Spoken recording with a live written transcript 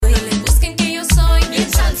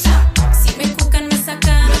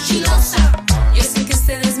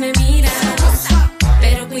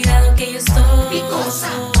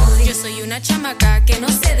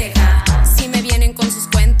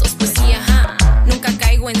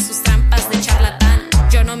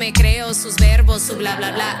bla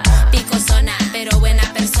bla bla. Picosona, pero buena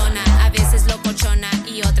persona. A veces locochona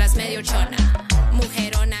y otras medio chona.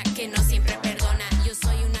 Mujerona que no siempre perdona. Yo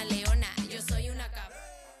soy una leona, yo soy una cabra.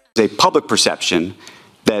 A public perception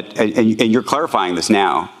that, and you're clarifying this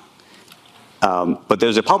now, but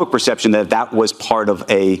there's a public perception that was part of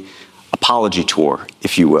a apology tour,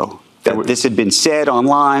 if you will. That this had been said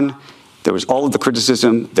online. There was all of the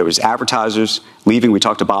criticism. There was advertisers leaving. We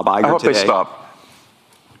talked to Bob Iger today. I hope they stop.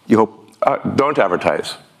 You hope? Don't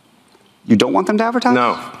advertise. You don't want them to advertise?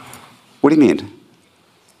 No. What do you mean?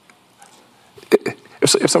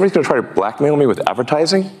 If somebody's going to try to blackmail me with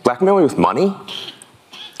advertising, blackmail me with money,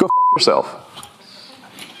 go f*** yourself.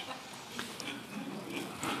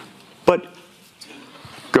 But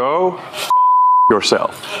go f***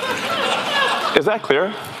 yourself. Is that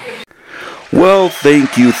clear? Well,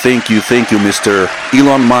 thank you, Mr.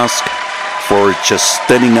 Elon Musk, for just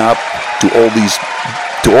standing up to all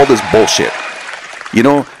this bullshit. You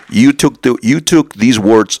know, you took those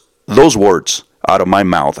words out of my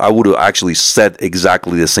mouth. I would have actually said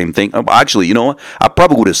exactly the same thing. Actually, you know what? I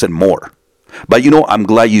probably would have said more. But you know, I'm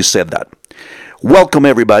glad you said that. Welcome,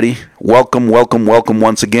 everybody. Welcome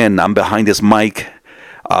once again. I'm behind this mic.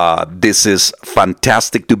 This is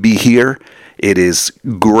fantastic to be here. It is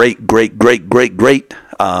great.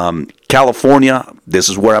 California, this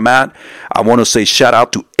is where I'm at. I want to say shout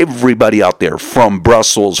out to everybody out there from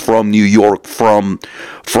Brussels, from New York, from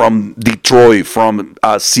Detroit, from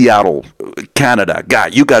Seattle, Canada.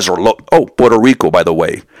 God, you guys are Puerto Rico, by the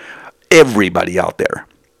way. Everybody out there.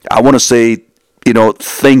 I want to say, you know,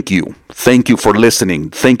 thank you. Thank you for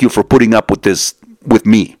listening. Thank you for putting up with this, with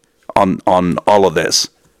me on all of this,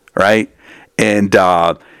 right? And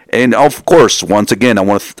of course, once again, I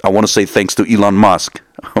want to say thanks to Elon Musk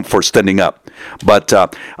for standing up. But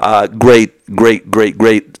great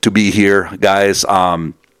to be here, guys.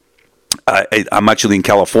 I'm actually in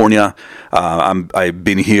California. I've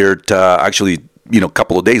been here to a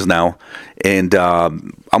couple of days now, and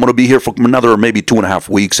I'm going to be here for another maybe 2.5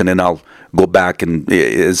 weeks, and then I'll go back. And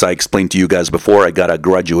as I explained to you guys before, I got a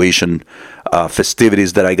graduation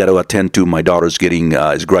festivities that I got to attend to. My daughter's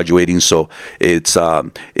is graduating, so it's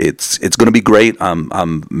going to be great.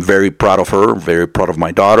 I'm very proud of her, very proud of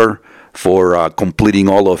my daughter for completing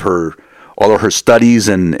all of her studies,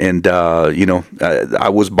 and I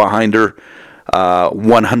was behind her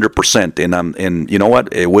 100%, and you know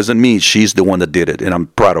what? It wasn't me. She's the one that did it, and I'm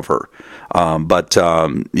proud of her. But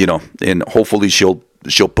and hopefully she'll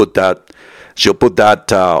put that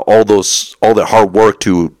all the hard work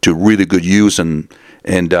to really good use, and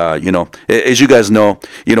as you guys know,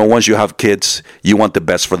 once you have kids, you want the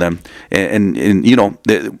best for them, and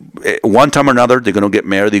one time or another they're gonna get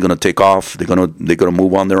married, they're gonna take off, they're gonna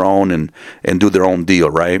move on their own and do their own deal,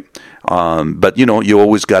 right? But you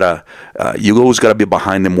always gotta be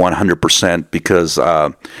behind them 100%, because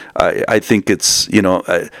I think it's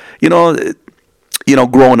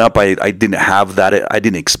growing up, I didn't have that. I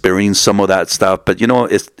didn't experience some of that stuff. But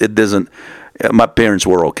it doesn't. My parents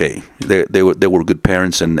were okay. They were good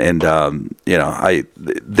parents, and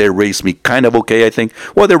they raised me kind of okay, I think.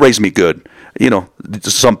 Well, they raised me good.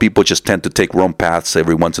 Some people just tend to take wrong paths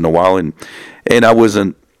every once in a while, and I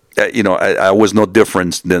wasn't. I was no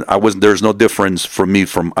difference. There's no difference for me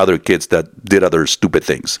from other kids that did other stupid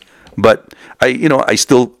things. But I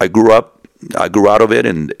grew up. I grew out of it,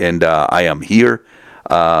 and I am here,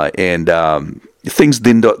 and things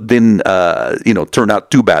didn't turn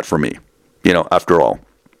out too bad for me, after all.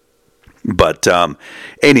 But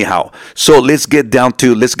anyhow, so let's get down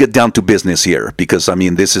to business here, because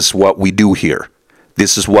this is what we do here.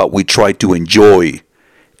 This is what we try to enjoy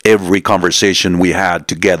every conversation we had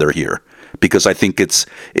together here, because I think it's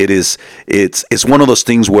one of those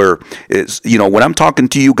things where it's, when I'm talking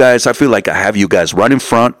to you guys, I feel like I have you guys right in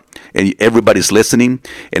front, and everybody's listening,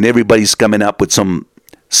 and everybody's coming up with some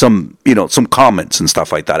comments and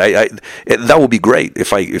stuff like that. That would be great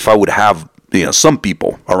if I would have some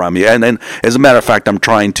people around me. And then, as a matter of fact, I'm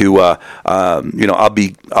trying to I'll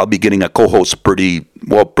be getting a co-host pretty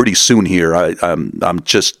soon here. I'm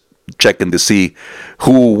just checking to see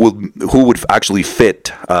who would actually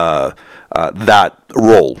fit that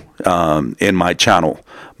role in my channel.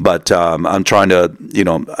 But I'm trying to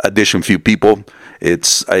addition a few people.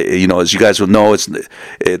 It's as you guys will know,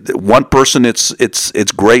 one person.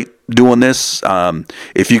 It's great doing this.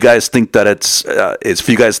 If you guys think that if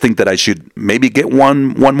you guys think that I should maybe get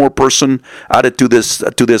one more person added to this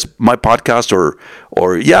my podcast,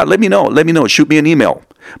 or yeah, let me know. Let me know. Shoot me an email.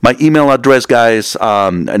 My email address, guys,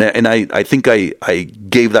 and I think I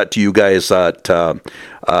gave that to you guys at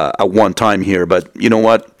one time here, but you know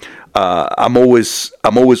what? I'm always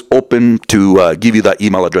open to give you that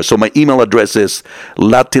email address. So my email address is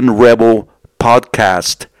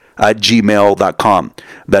latinrebelpodcast@gmail.com.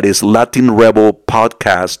 That is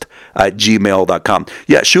latinrebelpodcast@gmail.com.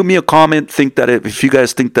 Yeah, shoot me a comment. Think that if you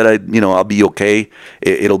guys think that I'll be okay,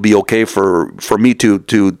 it'll be okay for me to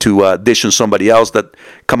audition somebody else that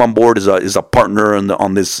come on board as a partner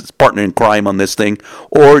on this partner in crime on this thing,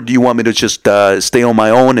 or do you want me to just stay on my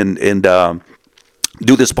own and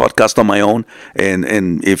do this podcast on my own?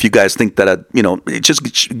 And if you guys think that just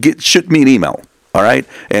shoot me an email. All right,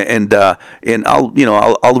 and I'll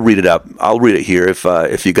read it up. I'll read it here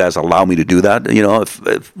if you guys allow me to do that.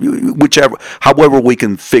 However we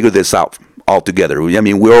can figure this out all together. I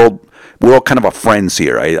mean, we're all kind of friends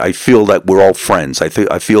here. I feel that we're all friends. I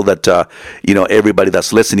feel that everybody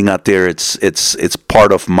that's listening out there, it's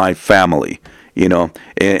part of my family.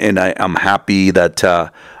 And I'm happy that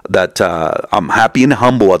I'm happy and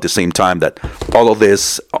humble at the same time that all of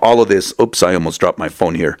this. Oops, I almost dropped my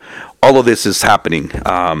phone here. All of this is happening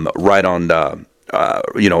right on the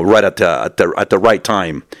right at the right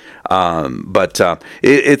time. But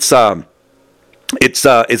it's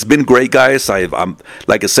been great, guys. I'm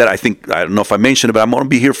like I said. I don't know if I mentioned it, but I'm going to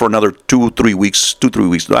be here for another 2-3 weeks,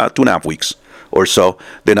 2.5 weeks or so.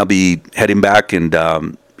 Then I'll be heading back and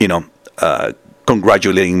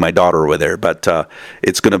congratulating my daughter over there. But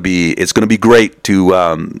it's gonna be great to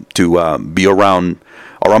be around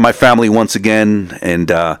my family once again.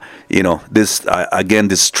 And this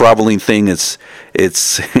traveling thing it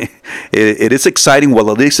is exciting. Well,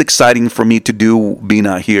 it is exciting for me to do being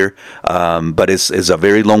out here, but it's a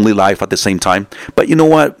very lonely life at the same time. But you know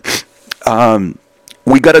what?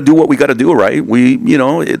 We got to do what we got to do, right?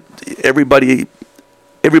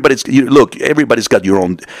 Everybody's got your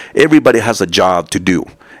own. Everybody has a job to do,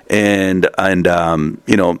 and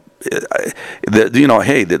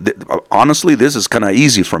honestly, this is kind of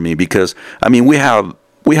easy for me because I mean we have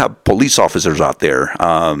police officers out there,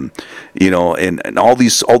 and all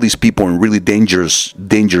these people in really dangerous,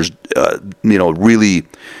 really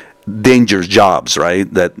dangerous jobs,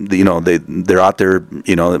 right? That they're out there,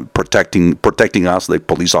 protecting us, like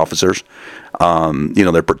police officers.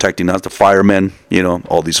 They're protecting us, the firemen,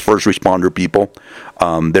 all these first responder people.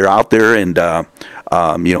 They're out there, and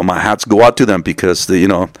my hats go out to them because they're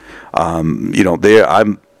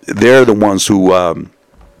the ones who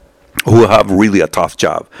have really a tough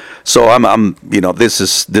job. So I'm this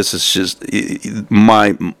is just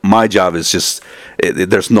my job is just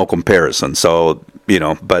there's no comparison. So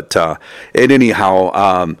but and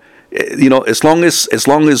anyhow, as long as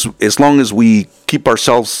we keep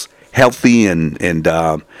ourselves healthy and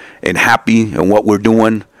happy in what we're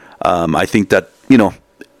doing, I think that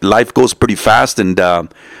life goes pretty fast, and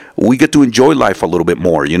we get to enjoy life a little bit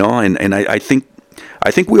more, and I think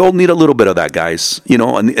we all need a little bit of that, guys,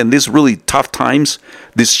 and these really tough times,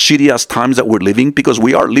 these shitty ass times that we're living, because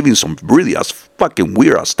we are living some really ass fucking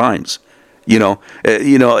weird ass times. You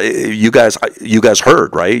guys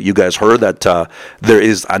heard, right? You guys heard that there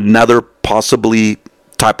is another possibly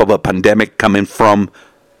type of a pandemic coming from,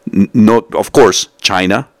 of course,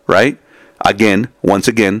 China, right? Once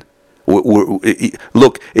again,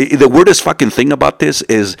 look, the weirdest fucking thing about this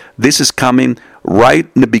is coming right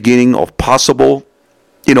in the beginning of possible,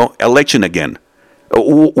 election again.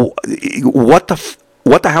 What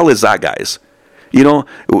the hell is that, guys?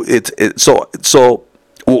 So.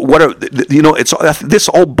 What are this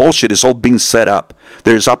all bullshit is all being set up.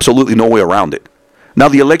 There's absolutely no way around it. Now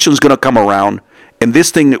the election is going to come around, and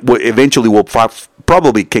this thing eventually will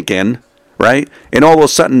probably kick in, right? And all of a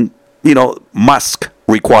sudden, mask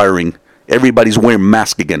requiring everybody's wearing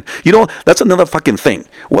mask again. That's another fucking thing.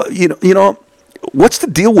 Well, what's the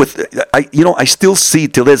deal with? I still see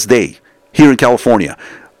till this day here in California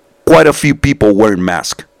quite a few people wearing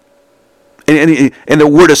masks. And the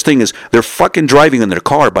weirdest thing is they're fucking driving in their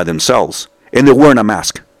car by themselves and they're wearing a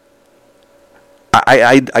mask.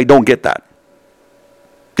 I don't get that.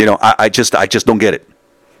 I just don't get it.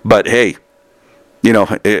 But hey,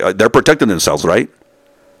 they're protecting themselves, right?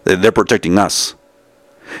 They're protecting us.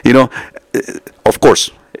 Of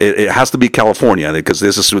course, it has to be California because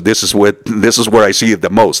this is where I see it the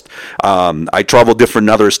most. I travel different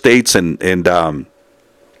other states and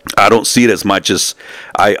I don't see it as much as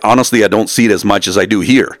I don't see it as much as I do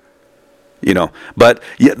here. you know. But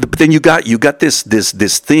yeah, but then you got this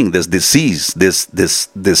thing, this disease, this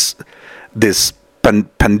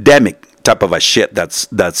pandemic type of a shit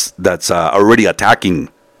that's already attacking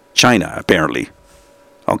China apparently.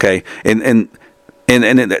 Okay, and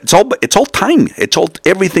it's all timed.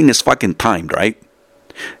 Everything is fucking timed, right?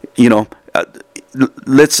 You know,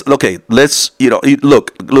 let's you know,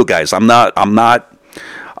 look, guys.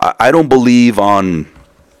 I don't believe on.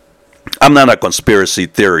 I'm not a conspiracy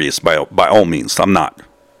theorist by all means. I'm not.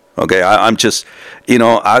 Okay, I'm just, you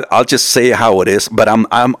know, I'll just say how it is. But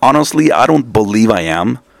I'm honestly, I don't believe I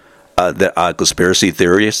am a conspiracy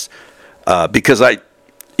theorist because I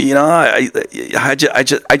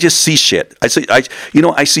just see shit. I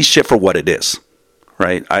see shit for what it is,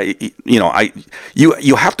 right?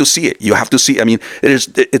 You have to see it. You have to see. I mean,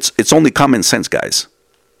 it's only common sense, guys.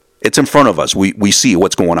 It's in front of us. We see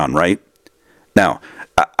what's going on, right? Now,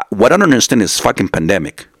 what I don't understand is fucking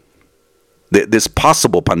pandemic. This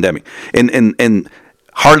possible pandemic, and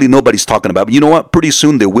hardly nobody's talking about it. But you know what? Pretty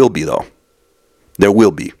soon there will be, though. There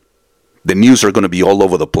will be. The news are going to be all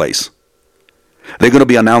over the place. They're going to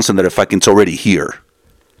be announcing that it's already here.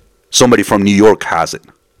 Somebody from New York has it.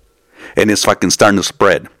 And it's fucking starting to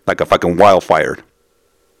spread like a fucking wildfire.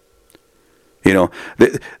 You know,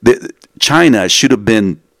 China should have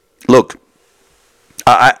been... Look,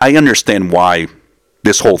 I understand why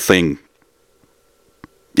this whole thing...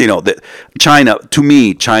 You know, China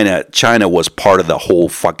was part of the whole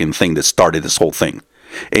fucking thing that started this whole thing.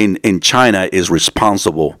 And China is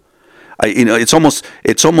responsible... it's almost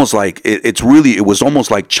like it was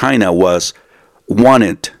almost like China wanted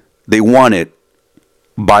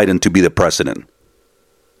Biden to be the president,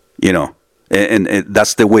 you know, and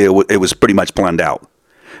that's the way it was pretty much planned out,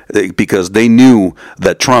 because they knew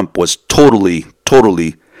that Trump was totally,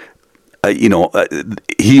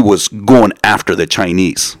 he was going after the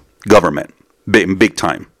Chinese government big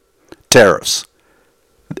time, tariffs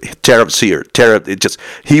here,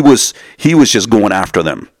 he was just going after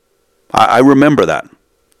them. I remember that.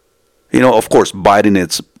 You know, of course, Biden,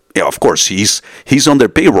 of course, he's on their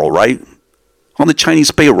payroll, right? On the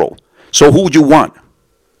Chinese payroll. So who would you want?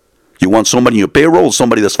 You want somebody on your payroll or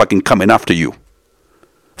somebody that's fucking coming after you?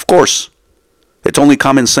 Of course. It's only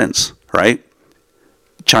common sense, right?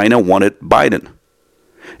 China wanted Biden.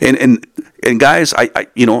 And guys, all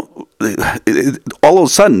of a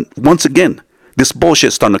sudden, once again, this bullshit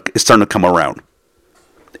is starting to come around.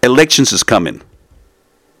 Elections is coming.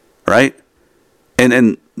 Right,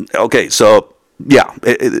 and okay, so yeah,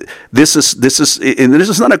 this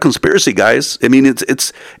is not a conspiracy, guys. I mean,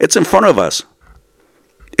 it's in front of us.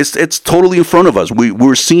 It's totally in front of us.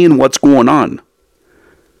 We're seeing what's going on.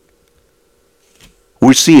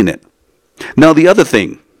 We're seeing it. Now, the other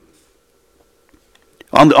thing.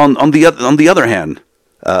 On the other hand,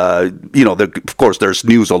 of course, there's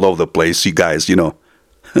news all over the place. You guys, you know,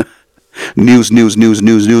 news.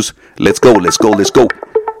 Let's go.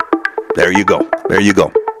 There you go.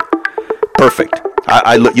 Perfect.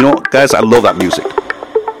 Guys, I love that music.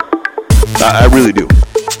 I really do.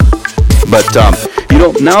 But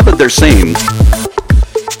now that they're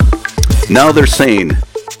saying,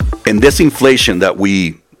 in this inflation that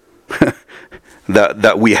we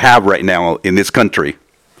that we have right now in this country,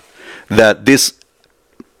 that this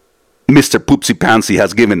Mr. Poopsie Pansy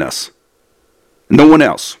has given us. No one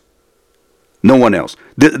else.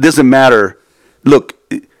 Doesn't matter. Look.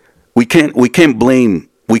 We can't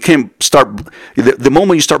start the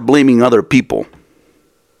moment you start blaming other people.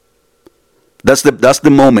 That's the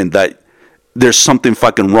moment that there's something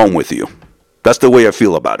fucking wrong with you. That's the way I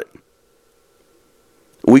feel about it.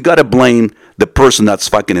 We gotta blame the person that's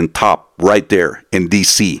fucking in top right there in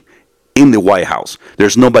DC, in the White House.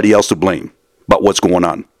 There's nobody else to blame but what's going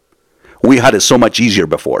on. We had it so much easier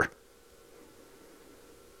before.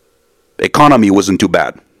 Economy wasn't too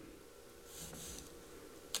bad.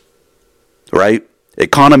 Right?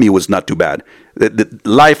 Economy was not too bad.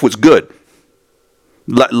 Life was good.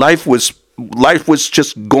 Life was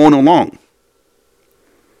just going along.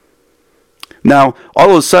 Now,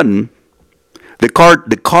 all of a sudden, the car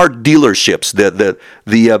dealerships, the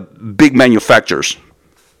big manufacturers,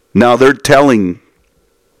 now they're begging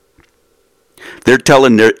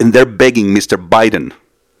Mr. Biden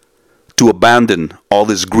to abandon all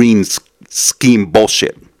this green scheme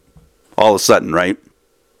bullshit. All of a sudden, right?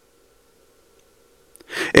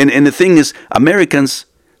 And the thing is, Americans,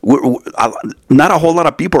 not a whole lot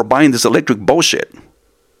of people are buying this electric bullshit.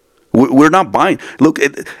 We're not buying. Look,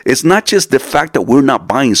 it's not just the fact that we're not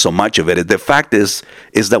buying so much of it. The fact is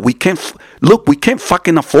that we can't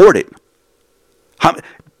fucking afford it.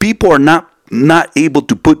 People are not able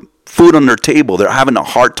to put food on their table. They're having a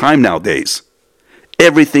hard time nowadays.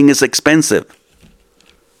 Everything is expensive.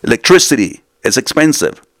 Electricity is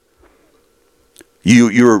expensive.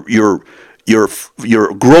 Your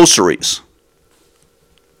groceries,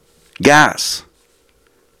 gas,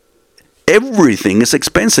 everything is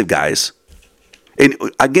expensive, guys. And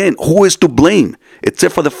again, who is to blame?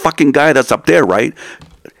 Except for the fucking guy that's up there, right?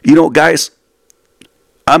 You know, guys,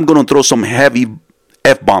 I'm going to throw some heavy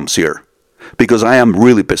F-bombs here because I am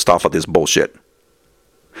really pissed off at this bullshit.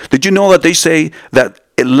 Did you know that they say that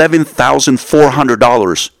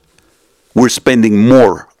 $11,400 we're spending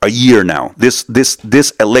more a year now? This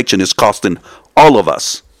election is costing all of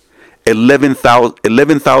us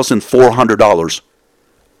 $11,400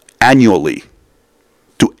 annually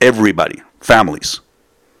to everybody, families.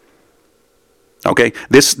 Okay,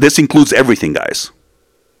 this includes everything, guys.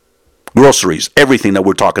 Groceries, everything that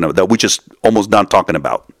we're talking about, that we just almost done talking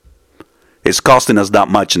about. It's costing us that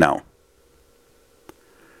much now.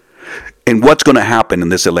 And what's going to happen in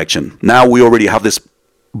this election? Now we already have this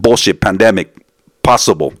bullshit pandemic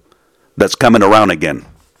possible that's coming around again.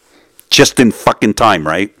 Just in fucking time,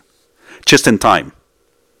 right? Just in time.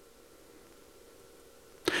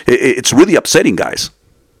 It's really upsetting, guys.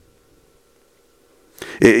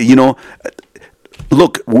 You know,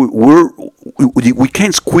 look, we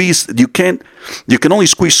can't squeeze. You can only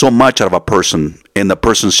squeeze so much out of a person, and the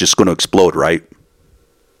person's just going to explode, right?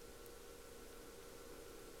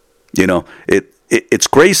 You know, it's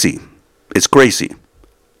crazy. It's crazy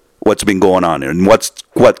what's been going on and what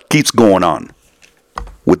keeps going on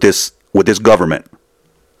with this government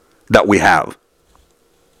that we have.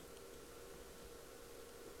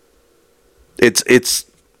 It's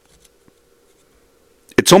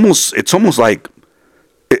almost like,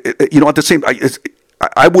 you know, at the same,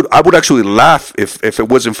 I would actually laugh if it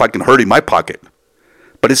wasn't fucking hurting my pocket,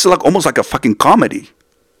 but it's like almost like a fucking comedy.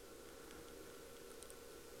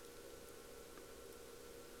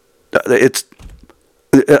 It's,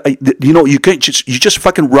 you know, you just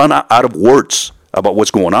fucking run out of words about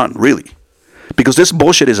what's going on, really, because this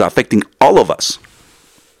bullshit is affecting all of us.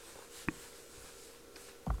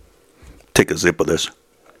 Take a sip of this.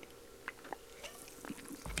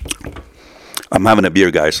 I'm having a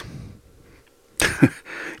beer, guys.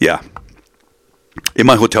 Yeah. In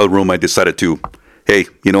my hotel room, I decided to, hey,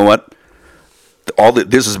 you know what?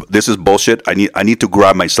 This is bullshit. I need to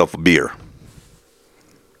grab myself a beer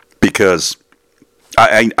because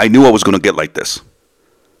I knew I was going to get like this.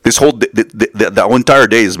 This whole the entire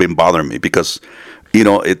day has been bothering me because, you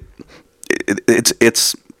know,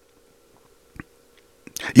 it's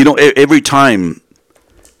you know, every time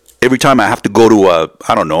I have to go to a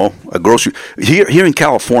grocery here in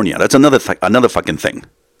California, that's another fucking thing.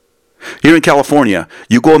 Here in California,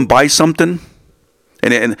 you go and buy something,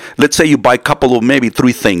 and let's say you buy a couple of maybe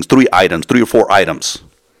three or four items.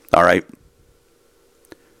 All right.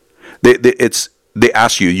 They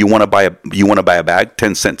ask you want to buy a bag,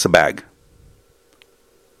 10 cents a bag.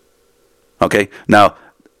 Okay. Now,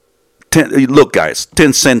 look, guys,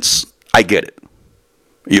 10 cents, I get it.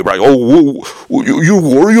 You're like, oh, you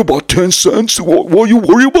worry about 10 cents? Why you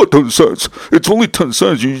worry about 10 cents? It's only 10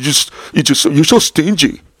 cents. You're so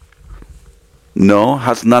stingy. No,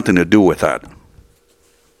 has nothing to do with that.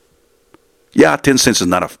 Yeah, 10 cents is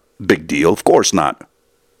not a big deal. Of course not.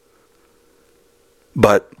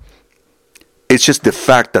 But it's just the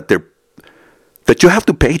fact that you have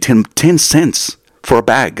to pay 10 cents for a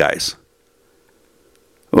bag, guys.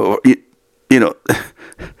 Or, you know...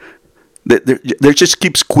 They just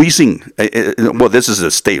keep squeezing. Well, this is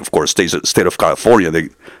a state, of course, state of California. They're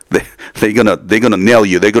gonna nail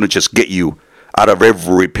you. They're gonna just get you out of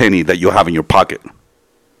every penny that you have in your pocket.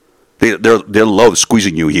 They love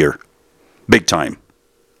squeezing you here, big time.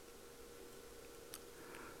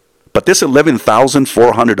 But this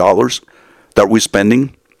 $11,400 that we're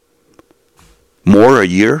spending more a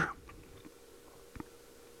year.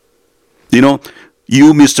 You know,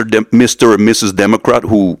 you, Mr. and Mrs. Democrat,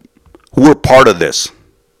 who were part of this,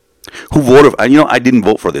 who voted, you know, I didn't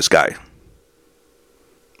vote for this guy.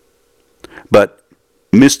 But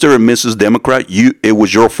Mr. and Mrs. Democrat, it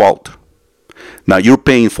was your fault. Now you're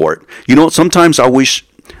paying for it. You know, sometimes I wish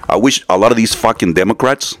a lot of these fucking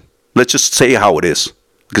Democrats, let's just say how it is,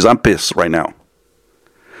 because I'm pissed right now.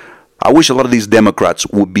 I wish a lot of these Democrats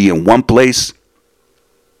would be in one place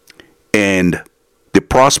and the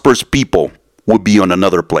prosperous people would be on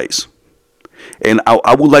another place. And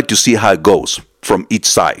I would like to see how it goes from each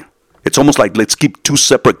side. It's almost like, let's keep two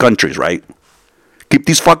separate countries, right? Keep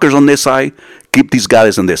these fuckers on this side, keep these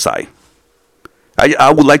guys on this side.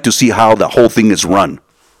 I would like to see how the whole thing is run.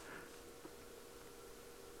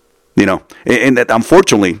 You know, and that,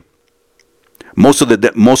 unfortunately, Most of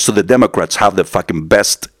the Democrats have the fucking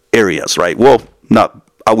best areas, right? Well, not,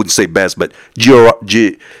 I wouldn't say best, but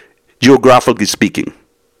geographically speaking,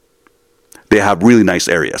 they have really nice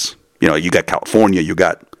areas. You know, you got California, you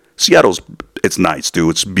got Seattle's. It's nice,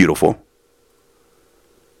 dude. It's beautiful.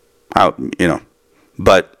 You know,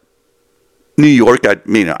 but New York, I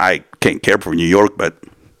mean, I can't care for New York, but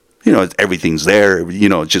you know, everything's there. You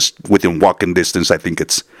know, just within walking distance. I think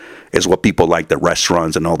it's what people like, the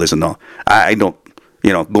restaurants and all this and all. I don't,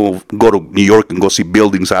 you know, go to New York and go see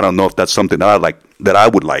buildings. I don't know if that's something that I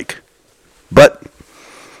would like, but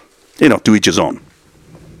you know, to each his own.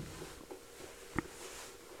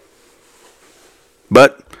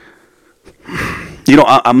 But you know,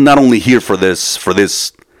 I'm not only here for this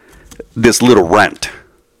little rant,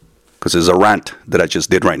 because there's a rant that I just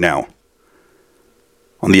did right now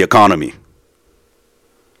on the economy.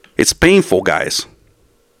 It's painful, guys.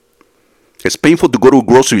 It's painful to go to a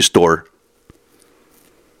grocery store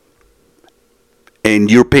and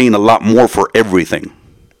you're paying a lot more for everything.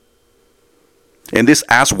 And this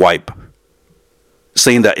asswipe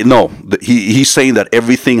saying that, no, he's saying that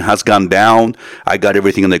everything has gone down. I got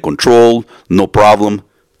everything under control. No problem.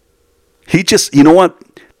 He just, you know what?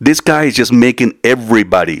 This guy is just making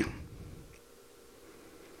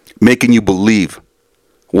you believe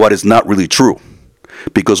what is not really true.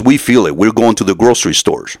 Because we feel it. We're going to the grocery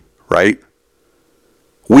stores, right?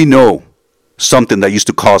 We know something that used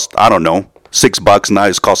to cost, I don't know, $6 now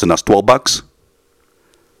is costing us $12.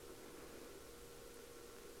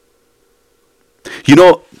 You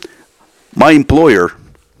know, my employer,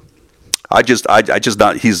 I just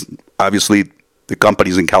not, he's obviously, the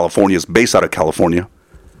company's in California, is based out of California.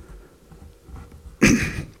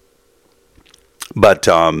 But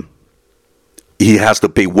he has to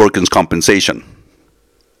pay workers' compensation.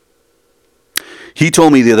 He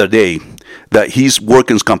told me the other day that his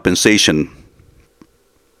workers' compensation,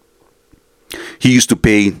 he used to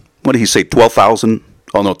pay, what did he say, $12,000?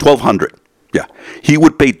 Oh no, $1,200. Yeah, he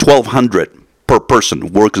would pay $1,200 per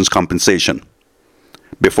person workers' compensation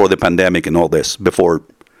before the pandemic and all this, before,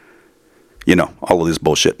 you know, all of this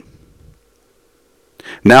bullshit.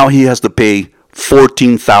 Now he has to pay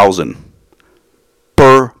 $14,000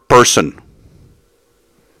 per person.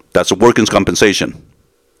 That's a workers' compensation.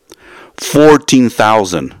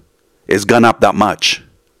 $14,000. It's gone up that much.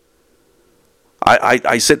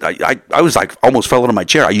 I said, I was like, almost fell out of my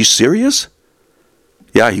chair. Are you serious?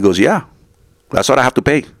 Yeah, he goes, yeah, that's what I have to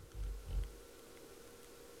pay.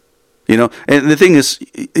 You know, and the thing is,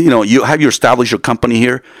 you know, you have established your company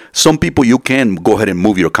here. Some people, you can go ahead and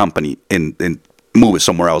move your company and move it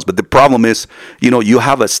somewhere else. But the problem is, you know, you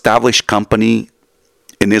have an established company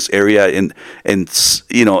in this area, and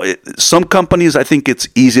you know, some companies, I think it's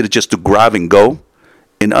easy to grab and go,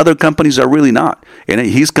 and other companies are really not. And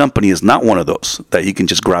his company is not one of those that he can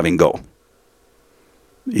just grab and go.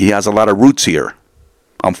 He has a lot of roots here,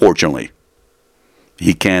 unfortunately.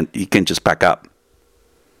 He can't just pack up.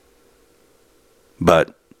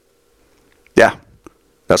 But yeah,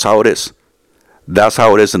 that's how it is. That's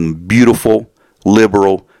how it is in beautiful,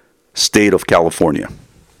 liberal state of California.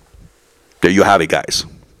 There you have it, guys.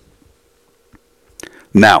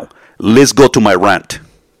 Now, let's go to my rant.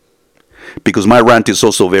 Because my rant is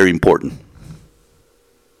also very important.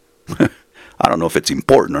 I don't know if it's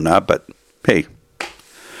important or not, but hey.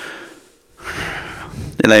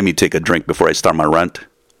 Let me take a drink before I start my rant.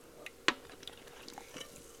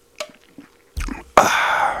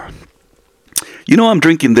 You know, I'm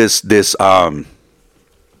drinking this well,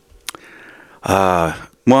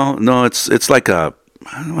 no, it's like a,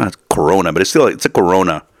 I don't know, it's Corona, but it's a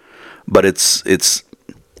Corona, but it's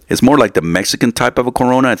more like the Mexican type of a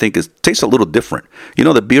Corona. I think it tastes a little different. You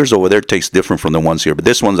know, the beers over there taste different from the ones here, but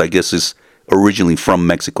this one's, I guess, is originally from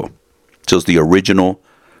Mexico. So it's the original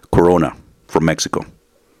Corona from Mexico.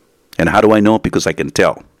 And how do I know? Because I can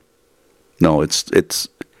tell. No, it's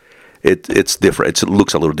different. It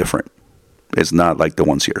looks a little different. It's not like the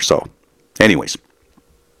ones here. So, anyways,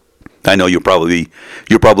 I know you're probably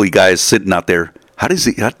guys sitting out there. How does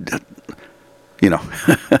he? You know,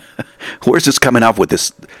 where's this coming out with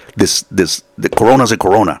this? The Corona's a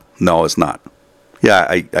Corona. No, it's not. Yeah,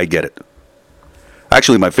 I get it.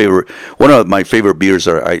 Actually, one of my favorite beers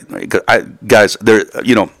are I guys. They're,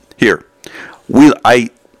 you know, here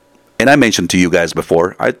and I mentioned to you guys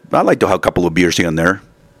before. I like to have a couple of beers here and there.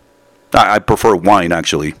 I prefer wine,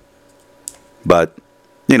 actually. But,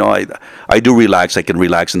 you know, I do relax. I can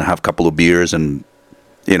relax and have a couple of beers and,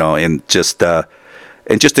 you know, and just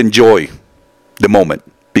enjoy the moment.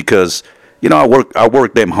 Because, you know, I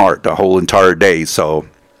work damn hard the whole entire day. So,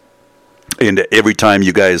 and every time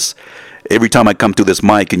I come to this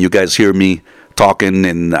mic and you guys hear me talking,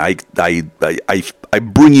 and I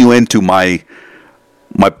bring you into my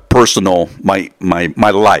personal my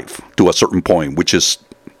life to a certain point, which is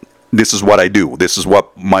this is what I do. This is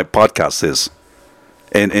what my podcast is,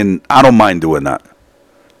 and I don't mind doing that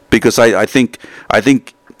because I think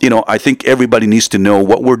everybody needs to know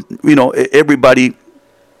what everybody.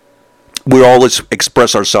 We always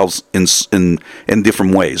express ourselves in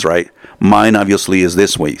different ways, right? Mine obviously is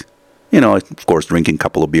this way. Of course, drinking a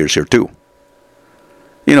couple of beers here too.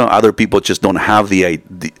 Other people just don't have the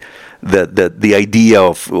idea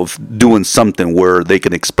of doing something where they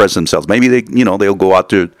can express themselves. Maybe they'll go out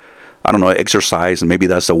to, I don't know, exercise, and maybe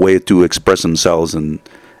that's a way to express themselves and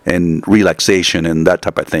relaxation and that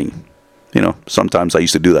type of thing. Sometimes I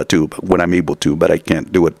used to do that too, when I'm able to, but I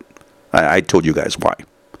can't do it. I told you guys why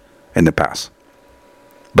in the past.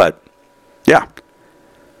 But yeah.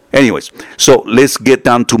 Anyways, so let's get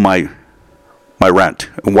down to my rant,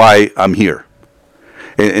 why I'm here.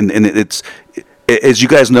 And it's, as you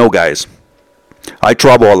guys know, guys, I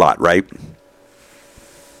travel a lot, right?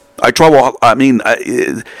 I travel. I mean,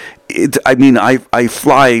 I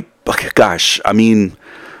fly. Gosh, I mean,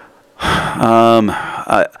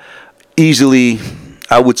 easily,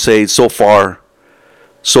 I would say so far,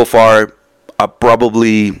 I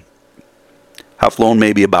probably have flown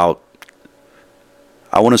maybe about,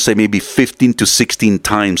 I want to say maybe 15 to 16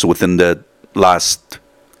 times within the last,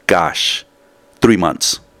 3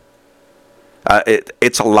 months.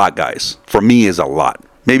 It's a lot, guys. For me, it's a lot.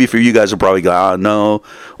 Maybe for you guys, are probably going, no,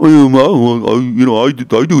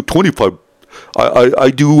 I do 25. I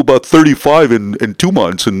do about 35 in 2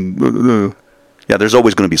 months, and yeah, there's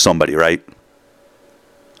always going to be somebody, right?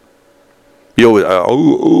 You always,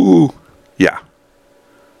 yeah.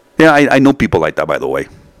 I know people like that, by the way,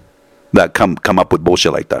 that come up with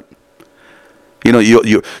bullshit like that.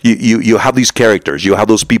 You have these characters. You have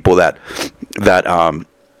those people that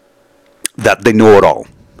they know it all.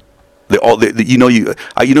 You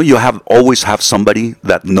always have somebody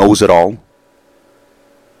that knows it all.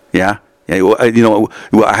 Yeah.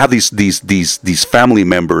 I have these family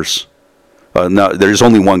members. No, there's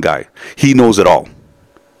only one guy. He knows it all.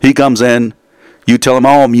 He comes in. You tell him,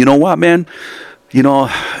 "Oh, you know what, man? I'll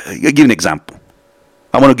give you an example.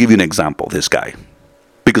 I want to give you an example of this guy."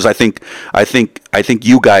 Because I think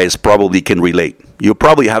you guys probably can relate. You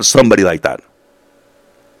probably have somebody like that.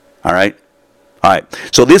 All right.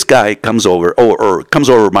 So this guy comes over, or comes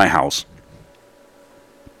over to my house,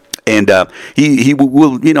 and he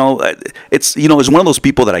will. It's it's one of those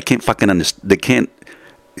people that I can't fucking understand. They can't.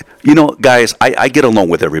 Guys, I get along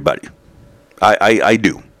with everybody. I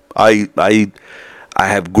do. I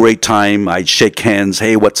have great time. I shake hands.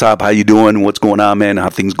 Hey, what's up? How you doing? What's going on, man? How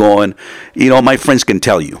things going? My friends can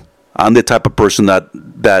tell you. I'm the type of person that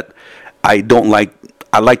I don't like.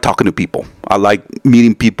 I like talking to people. I like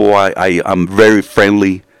meeting people. I'm very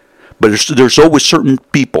friendly. But there's always certain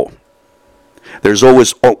people. There's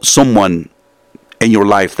always someone in your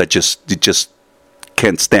life that you just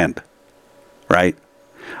can't stand. Right?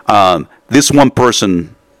 This one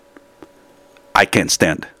person I can't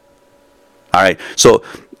stand. All right. So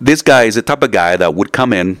this guy is the type of guy that would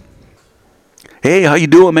come in. Hey, how you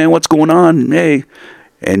doing, man? What's going on? Hey.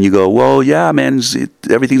 And you go, well, yeah, man,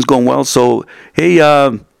 everything's going well. So, hey,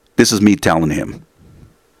 this is me telling him.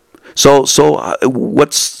 So,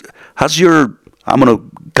 how's your? I'm gonna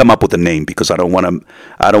come up with a name because I don't want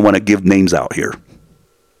to give names out here.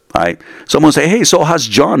 All right. So I'm gonna say, hey, so how's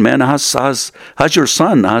John, man? How's your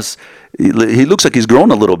son? He looks like he's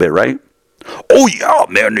grown a little bit, right? Oh yeah,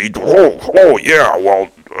 man. Oh yeah.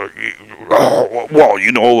 Well,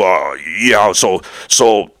 yeah. So.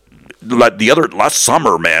 Like last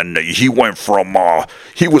summer, man, he went from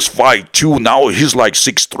he was 5'2", now he's like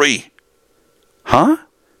 6'3". Huh?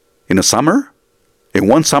 In a summer? In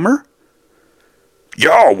one summer?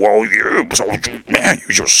 Yeah, well, yeah, so, man,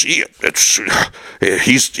 you just see it. It's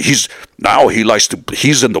he's now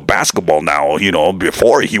he's into basketball now.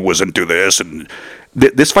 Before he was into this, and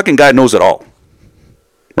this fucking guy knows it all,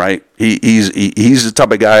 right? He's the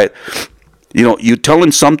type of guy. You tell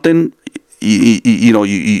him something.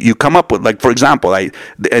 You come up with, like, for example, in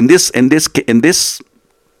this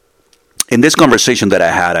conversation that I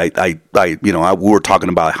had, we were talking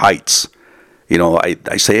about heights.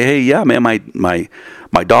 I say, hey, yeah, man, my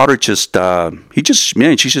daughter she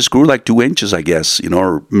just grew like 2 inches, I guess,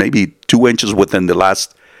 or maybe 2 inches within the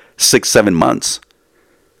last 6-7 months,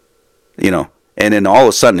 And then all of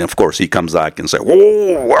a sudden, of course, he comes back and says,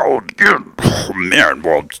 "Oh, well, man,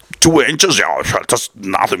 well, 2 inches, yeah, that's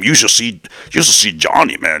nothing. You should see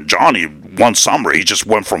Johnny, man. Johnny, one summer, he just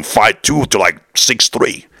went from 5'2" to like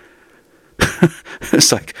 6'3".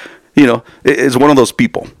 It's like, is one of those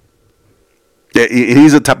people.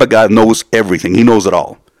 He's the type of guy that knows everything. He knows it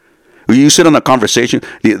all. When you sit on a conversation,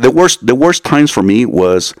 the worst times for me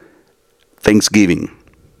was Thanksgiving.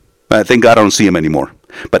 Thank God I don't see him anymore.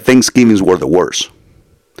 But Thanksgivings were the worst.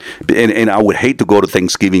 And I would hate to go to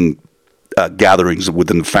Thanksgiving gatherings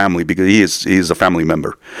within the family because he is a family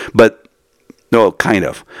member. But no, kind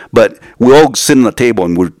of. But we all sit on the table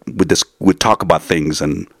and we talk about things,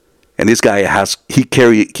 and this guy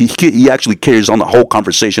he actually carries on the whole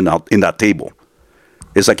conversation out in that table.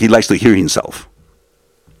 It's like he likes to hear himself,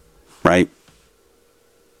 right?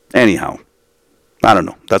 Anyhow, I don't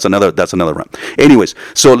know. That's another rant. Anyways,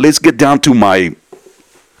 so let's get down to my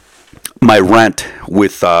rant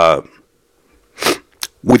with the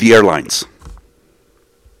airlines.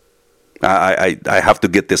 I have to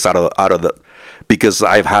get this out of the because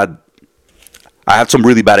I had some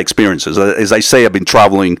really bad experiences. As I say, I've been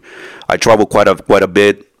traveling. I travel quite a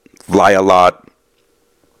bit, fly a lot.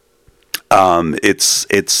 It's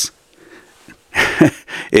it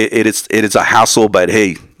is a hassle, but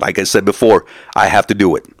hey, like I said before, I have to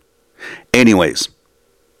do it. Anyways,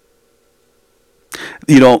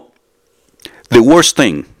 the worst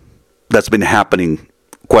thing that's been happening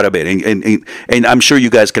quite a bit, and I'm sure you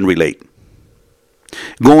guys can relate.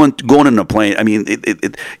 Going in a plane. I mean,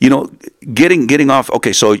 getting off.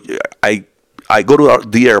 Okay, so I go to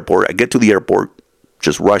the airport. I get to the airport,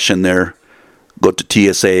 just rush in there, go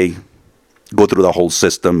to TSA, go through the whole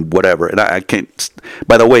system, whatever. And I can't.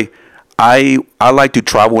 By the way, I like to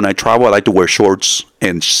travel. When I travel, I like to wear shorts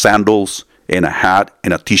and sandals and a hat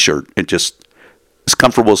and a T-shirt, and just as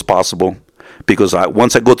comfortable as possible. Because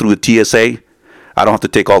once I go through the TSA, I don't have to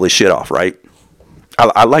take all this shit off, right?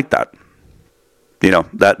 I like that.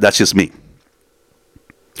 That's just me.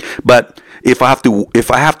 But if I have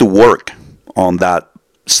to work on that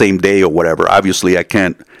same day or whatever, obviously I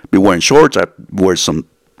can't be wearing shorts. I wear some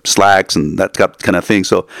slacks and that kind of thing.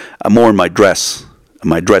 So I'm more in my dress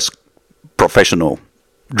professional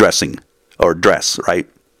dressing or dress, right?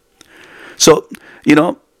 So,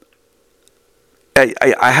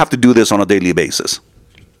 I have to do this on a daily basis.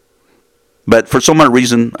 But for some odd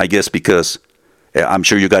reason, I guess because I'm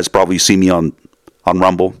sure you guys probably see me on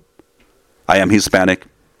Rumble. I am Hispanic.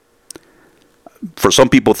 For some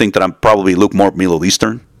people think that I probably look more Middle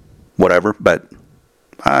Eastern, whatever. But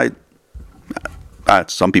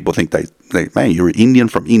some people think man, you're Indian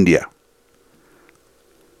from India.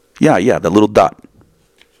 Yeah, the little dot.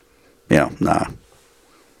 Nah.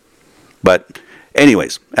 But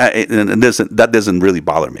anyways, that doesn't really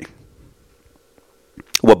bother me.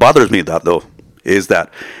 What bothers me though is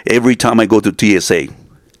that every time I go to TSA,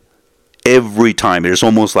 every time it's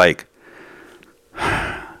almost like,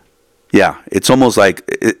 it's almost like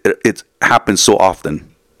it happens so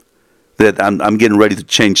often that I'm getting ready to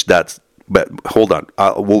change that. But hold on,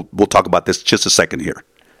 we'll talk about this just a second here.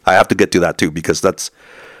 I have to get to that too because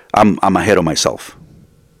I'm ahead of myself.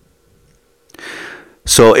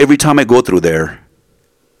 So every time I go through there,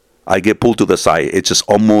 I get pulled to the side. It's just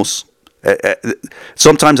almost.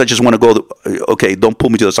 Sometimes I just want to go. Okay, don't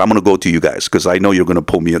pull me to the side. I'm going to go to you guys because I know you're going to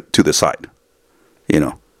pull me to the side.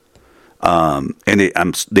 And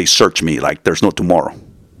they search me like there's no tomorrow.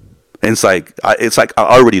 And it's like I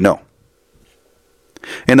already know.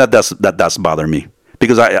 And that does bother me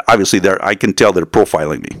because I can tell they're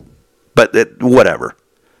profiling me. But whatever,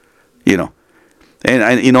 And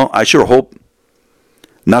I sure hope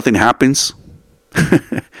nothing happens.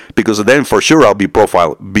 Because then for sure I'll be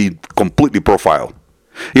completely profiled.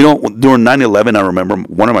 During 9/11, I remember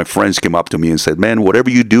one of my friends came up to me and said, "Man, whatever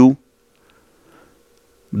you do,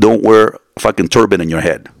 don't wear a fucking turban in your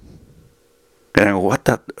head." And I go,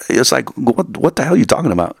 it's like, what the hell are you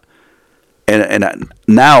talking about? And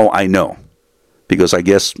now I know, because I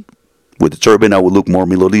guess with the turban I would look more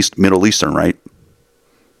Middle Eastern, right?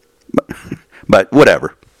 But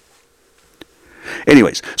whatever.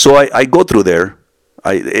 Anyways, so I go through there.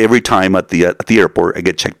 Every time at the airport, I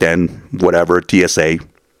get checked in, whatever, TSA,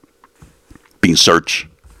 being searched.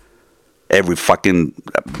 Every fucking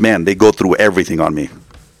man, they go through everything on me.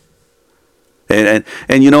 And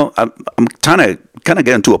I'm kind of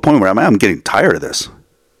getting to a point where I'm getting tired of this.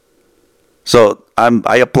 So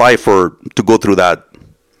I apply to go through that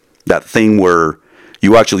thing where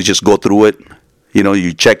you actually just go through it.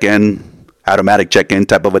 You check in, automatic check in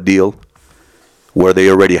type of a deal, where they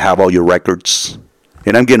already have all your records.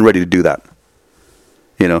 And I'm getting ready to do that.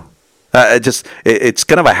 It's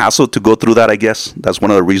kind of a hassle to go through that. I guess that's one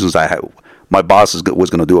of the reasons my boss was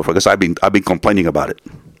going to do it because I've been complaining about it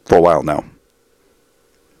for a while now.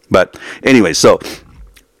 But anyway, so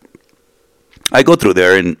I go through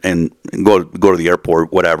there and go to the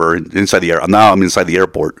airport, whatever. Inside the air. Now I'm inside the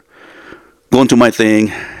airport, going to my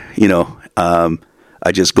thing.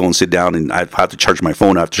 I just go and sit down, and I have to charge my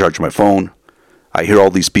phone. I hear all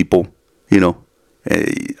these people,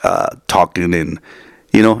 talking, and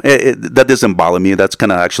that doesn't bother me. That's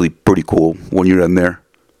kind of actually pretty cool when you're in there,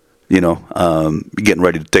 getting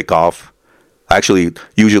ready to take off. Actually,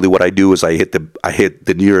 usually what I do is I hit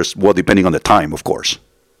the nearest. Well, depending on the time, of course.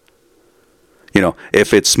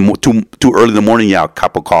 If it's too early in the morning, a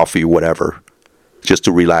cup of coffee, whatever, just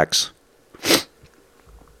to relax.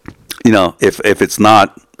 If it's I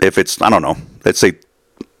don't know, let's say,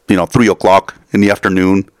 3:00 in the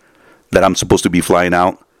afternoon that I'm supposed to be flying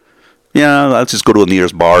out. I'll just go to the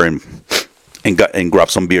nearest bar and grab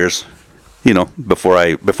some beers, before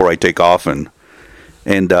I take off, and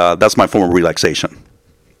that's my form of relaxation.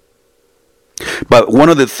 But one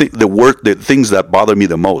of the things that bother me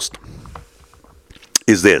the most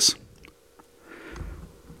is this: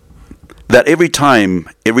 that every time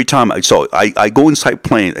I go inside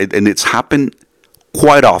plane, and it's happened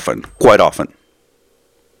quite often.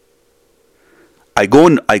 I go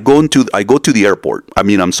to the airport. I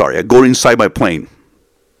go inside my plane.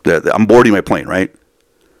 I'm boarding my plane, right?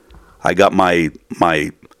 I got my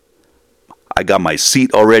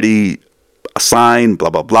seat already assigned, blah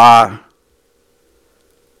blah blah.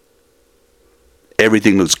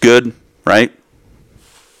 Everything looks good, right?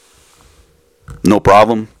 No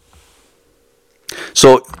problem.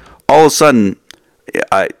 So all of a sudden,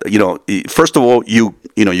 first of all, you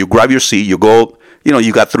grab your seat, you go,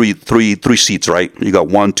 you got three seats, right? You got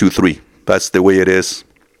 1, 2, 3. That's the way it is.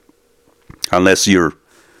 Unless you're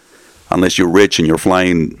rich and you're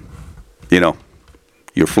flying, up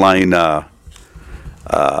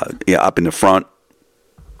in the front,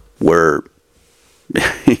 where,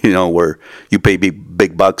 where you pay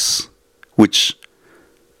big bucks, which,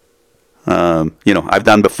 I've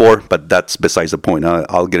done before, but that's besides the point.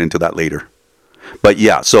 I'll get into that later. But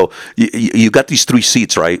yeah, so you got these 3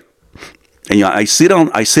 seats, right? And I sit on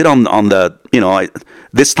the,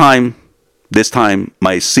 this time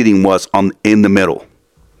my seating was in the middle.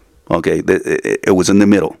 Okay, it was in the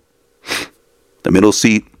middle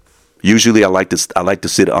seat. Usually I like to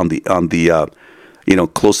sit on the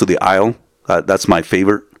close to the aisle. That's my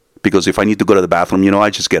favorite, because if I need to go to the bathroom, I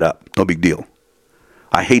just get up, no big deal.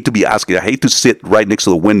 I hate to sit right next to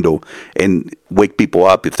the window and wake people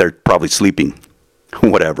up if they're probably sleeping,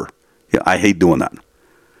 whatever. Yeah, I hate doing that.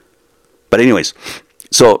 But anyways,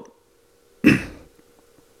 so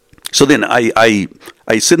then I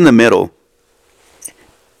sit in the middle,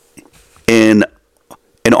 and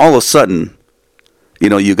all of a sudden,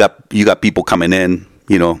 you got people coming in,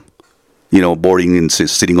 boarding and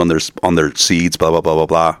sitting on their seats, blah blah blah blah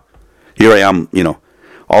blah. Here I am,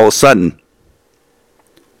 all of a sudden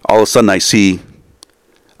I see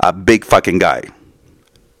a big fucking guy.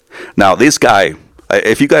 Now this guy,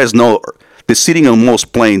 if you guys know, the seating on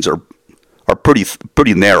most planes are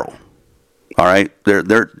pretty narrow. All right,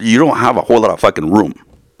 you don't have a whole lot of fucking room.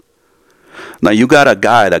 Now you got a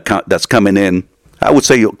guy that's coming in. I would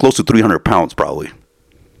say close to 300 pounds probably.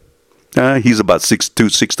 He's about 6'2",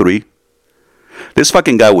 6'3". This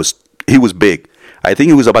fucking guy was big. I think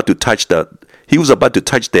he was about to touch the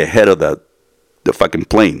head of the fucking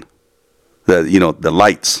plane. The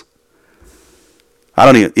lights. I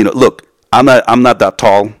don't even, look, I'm not that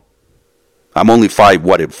tall. I'm only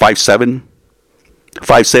 5'7",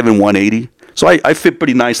 180. So I fit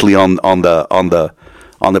pretty nicely on the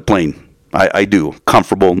plane. I do.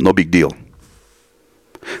 Comfortable, no big deal.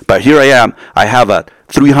 But here I am. I have a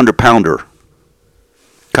 300-pounder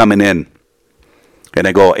coming in. And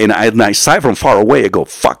I go, and I sight from far away. I go,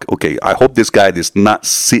 fuck, okay, I hope this guy does not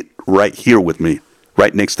sit right here with me,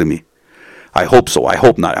 right next to me. I hope so. I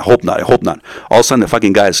hope not. All of a sudden, the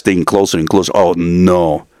fucking guy is staying closer and closer. Oh,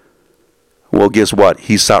 no. Well, guess what?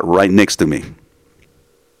 He sat right next to me.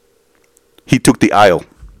 He took the aisle.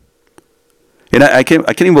 And I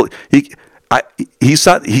can't even believe, he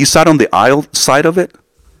sat on the aisle side of it.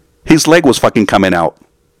 His leg was fucking coming out.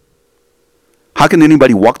 How can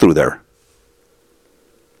anybody walk through there?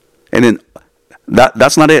 And then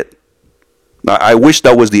that's not it. I wish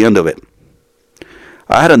that was the end of it.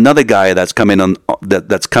 I had another guy that's coming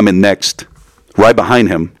next, right behind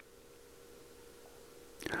him.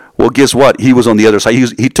 Well, guess what? He was on the other side.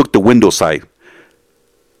 He took the window side.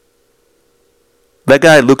 That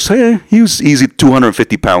guy looks, he was easy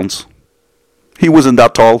 250 pounds. He wasn't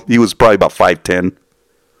that tall. He was probably about 5'10".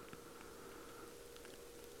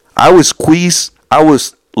 I was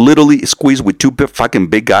literally squeezed with 2 fucking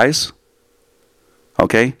big guys.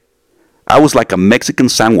 Okay? I was like a Mexican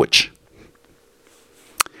sandwich.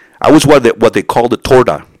 I was what they call the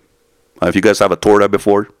torta. If you guys have a torta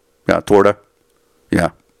before, yeah, torta,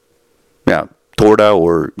 yeah, torta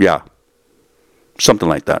or something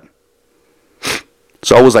like that.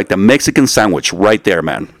 So I was like the Mexican sandwich right there,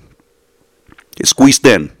 man. It's squeezed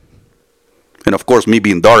in, and of course, me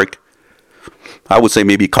being dark, I would say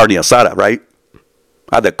maybe carne asada, right?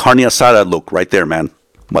 I had the carne asada look right there, man.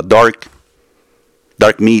 My dark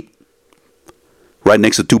meat, right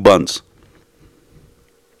next to two buns.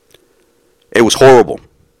 It was horrible.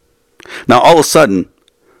 Now all of a sudden,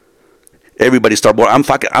 everybody started.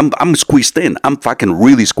 I'm squeezed in. I'm fucking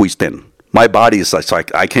really squeezed in. My body is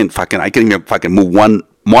like I can't even fucking move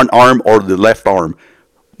one arm or the left arm.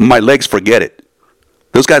 My legs, forget it.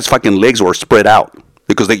 Those guys' fucking legs were spread out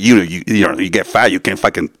because you get fat. You can't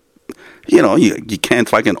fucking, you can't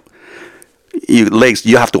fucking. Your legs,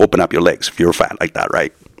 you have to open up your legs if you're fat like that,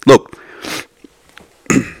 right? Look,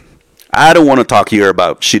 I don't want to talk here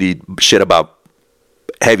about shit about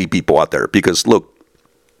heavy people out there because look,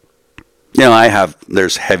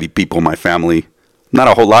 there's heavy people in my family, not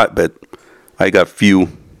a whole lot, but I got few,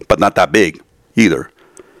 but not that big either.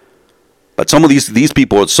 But some of these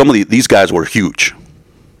people, these guys were huge.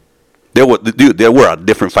 They were a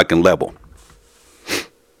different fucking level.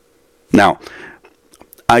 Now,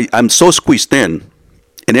 I'm so squeezed in,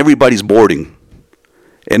 and everybody's boarding,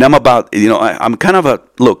 and I'm about, I'm kind of a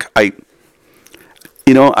look. I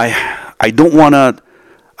don't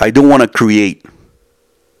wanna create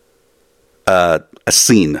a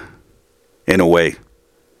scene in a way,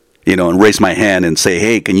 and raise my hand and say,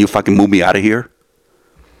 hey, can you fucking move me out of here?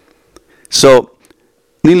 So,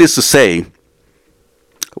 needless to say,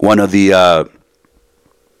 one of the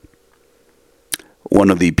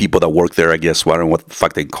people that work there, I guess, I don't know what the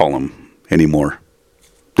fuck they call them anymore.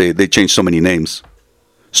 They changed so many names.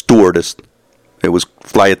 Stewardess. It was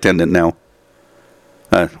flight attendant now.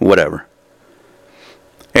 Whatever.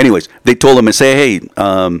 Anyways, they told him and say, hey,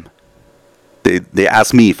 they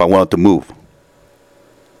asked me if I wanted to move.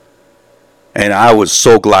 And I was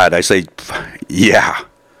so glad. I say, yeah,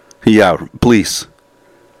 please.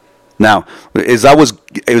 Now, as I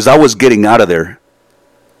was getting out of there,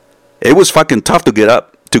 it was fucking tough to get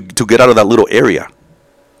up, to get out of that little area.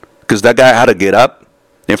 Because that guy had to get up,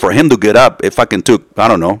 and for him to get up, it fucking took, I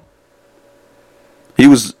don't know. He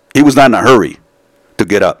was not in a hurry to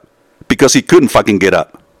get up. Because he couldn't fucking get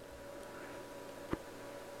up.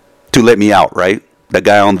 To let me out, right? The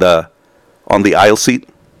guy on the aisle seat.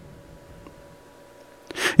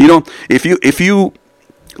 If you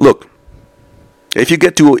look, if you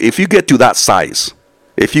get to that size,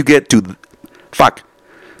 if you get to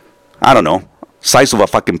I don't know, size of a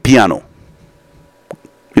fucking piano,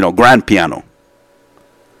 grand piano.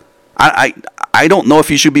 I don't know if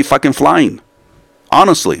you should be fucking flying,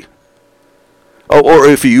 honestly. Or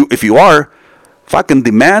if you are, fucking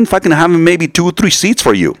demand fucking having maybe 2 or 3 seats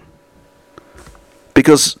for you.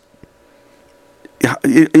 Because,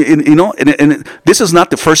 and this is not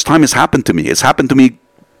the first time it's happened to me. It's happened to me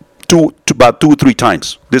about 2 or 3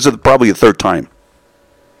 times. This is probably the 3rd time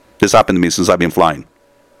this happened to me since I've been flying.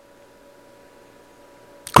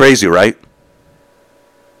 Crazy, right?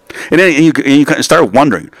 And then you kind of start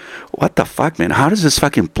wondering, what the fuck, man? How does this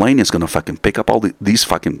fucking plane is gonna fucking pick up all these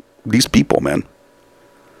people, man?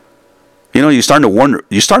 You're starting to wonder.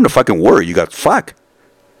 You're starting to fucking worry. You got, fuck.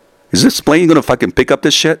 Is this plane gonna fucking pick up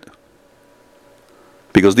this shit?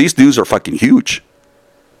 Because these dudes are fucking huge.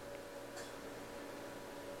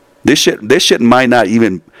 This shit might not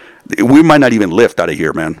even. We might not even lift out of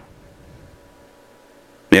here, man.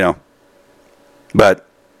 But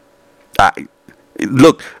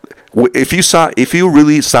look, if you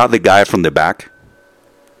really saw the guy from the back,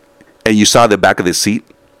 and you saw the back of the seat,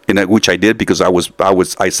 which I did because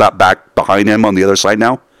I sat back behind him on the other side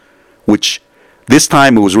now, which this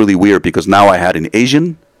time it was really weird because now I had an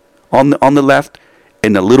Asian on the left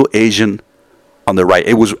and a little Asian on the right.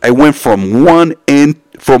 I went from one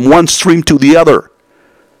stream to the other.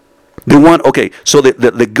 So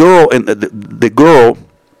the girl and the girl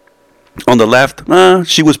on the left,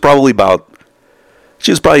 she was probably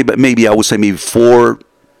maybe I would say maybe 4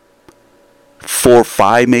 or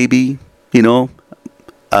 5 maybe,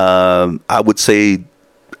 I would say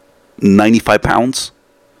 95 pounds,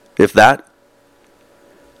 if that.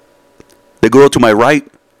 The girl to my right,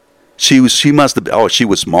 she must have, she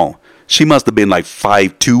was small. She must have been like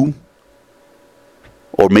 5'2",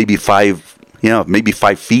 or maybe 5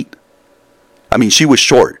 feet. I mean, she was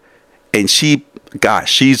short, and she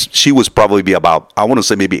was probably about, I want to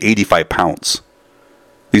say maybe 85 pounds.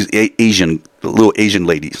 These little Asian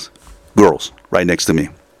ladies, girls, right next to me.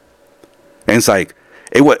 And it's like,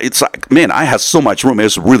 It's like, man, I had so much room. It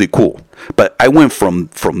was really cool. But I went from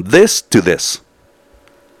this to this.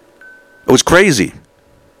 It was crazy.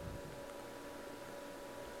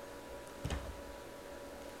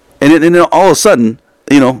 And then all of a sudden,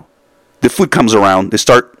 the food comes around. They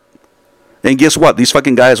start, and guess what? These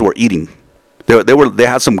fucking guys were eating. They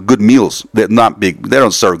had some good meals. They're not big. They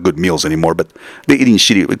don't serve good meals anymore, but they're eating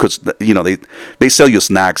shitty because they sell you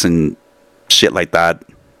snacks and shit like that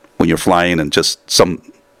when you're flying, and just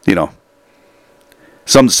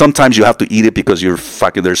sometimes you have to eat it because you're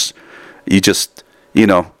fucking and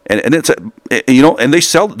it's and they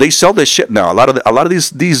sell this shit now. A lot of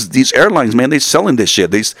these airlines, man, they selling this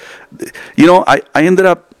shit. I ended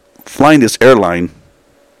up flying this airline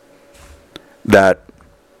that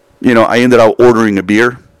I ended up ordering a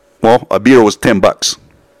beer. Well, a beer was $10.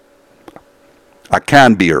 A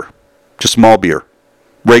canned beer, just small beer,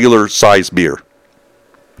 regular size beer,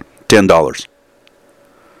 $10.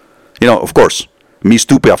 Of course, me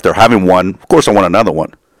stupid after having one. Of course, I want another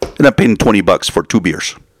one. And I'm paying $20 for 2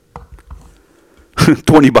 beers.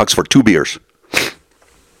 $20 for 2 beers.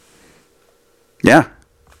 Yeah.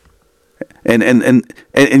 And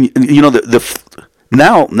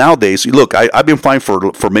nowadays, look, I've been flying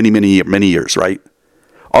for many years, right?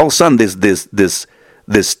 All of a sudden, this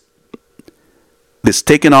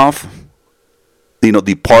taking off,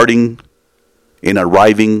 departing and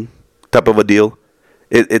arriving type of a deal.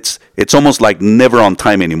 It's almost like never on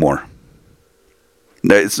time anymore.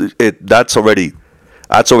 That's already.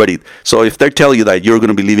 So if they tell you that you're going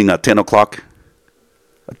to be leaving at 10 o'clock,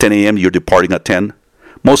 at 10 a.m., you're departing at 10.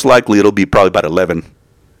 Most likely, it'll be probably about 11.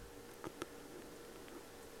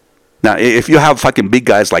 Now, if you have fucking big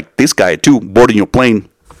guys like this guy too boarding your plane,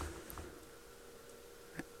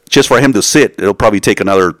 just for him to sit, it'll probably take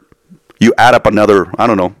you add up another, I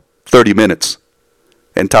don't know, 30 minutes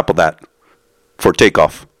on top of that for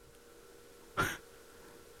takeoff.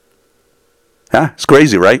 Huh? It's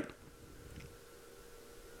crazy, right?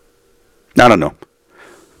 I don't know.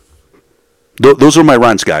 Those are my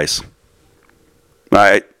rants, guys. All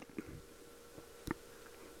right.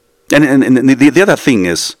 And the other thing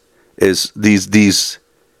is these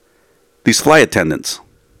flight attendants.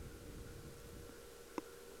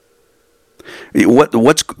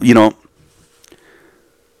 What's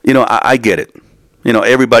I get it.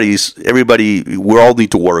 Everybody. We all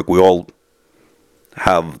need to work. We all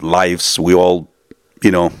have lives. We all,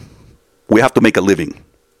 we have to make a living.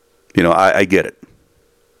 I get it.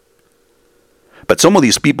 But some of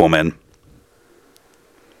these people, man,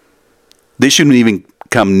 they shouldn't even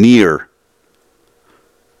come near,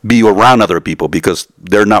 be around other people because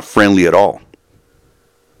they're not friendly at all.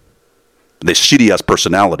 They're shitty ass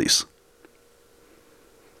personalities.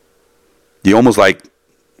 You almost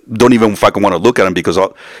don't even fucking want to look at them because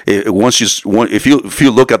if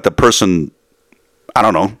you look at the person, I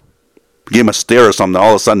don't know, give him a stare or something,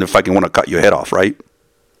 all of a sudden they fucking want to cut your head off, right?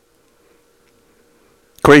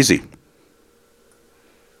 Crazy.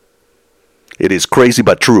 It is crazy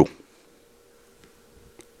but true.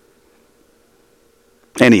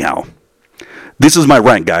 Anyhow, this is my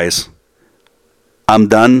rant, guys. I'm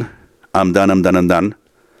done.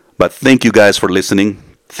 But thank you guys for listening.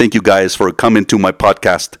 Thank you guys for coming to my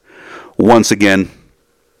podcast once again,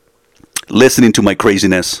 listening to my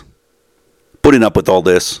craziness, putting up with all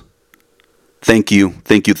this. Thank you.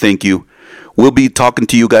 We'll be talking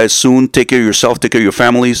to you guys soon. Take care of yourself. Take care of your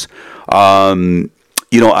families. I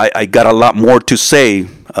got a lot more to say,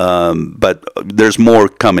 but there's more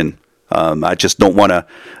coming. I just don't want to.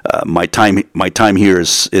 My time here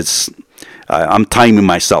is. I'm timing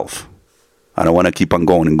myself. I don't want to keep on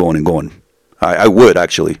going and going and going. I would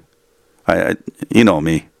actually. You know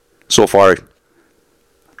me. So far,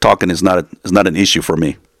 talking is not an issue for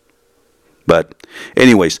me. But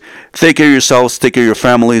anyways, take care of yourselves. Take care of your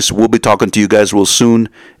families. We'll be talking to you guys real soon,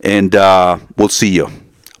 and we'll see you.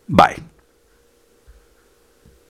 Bye.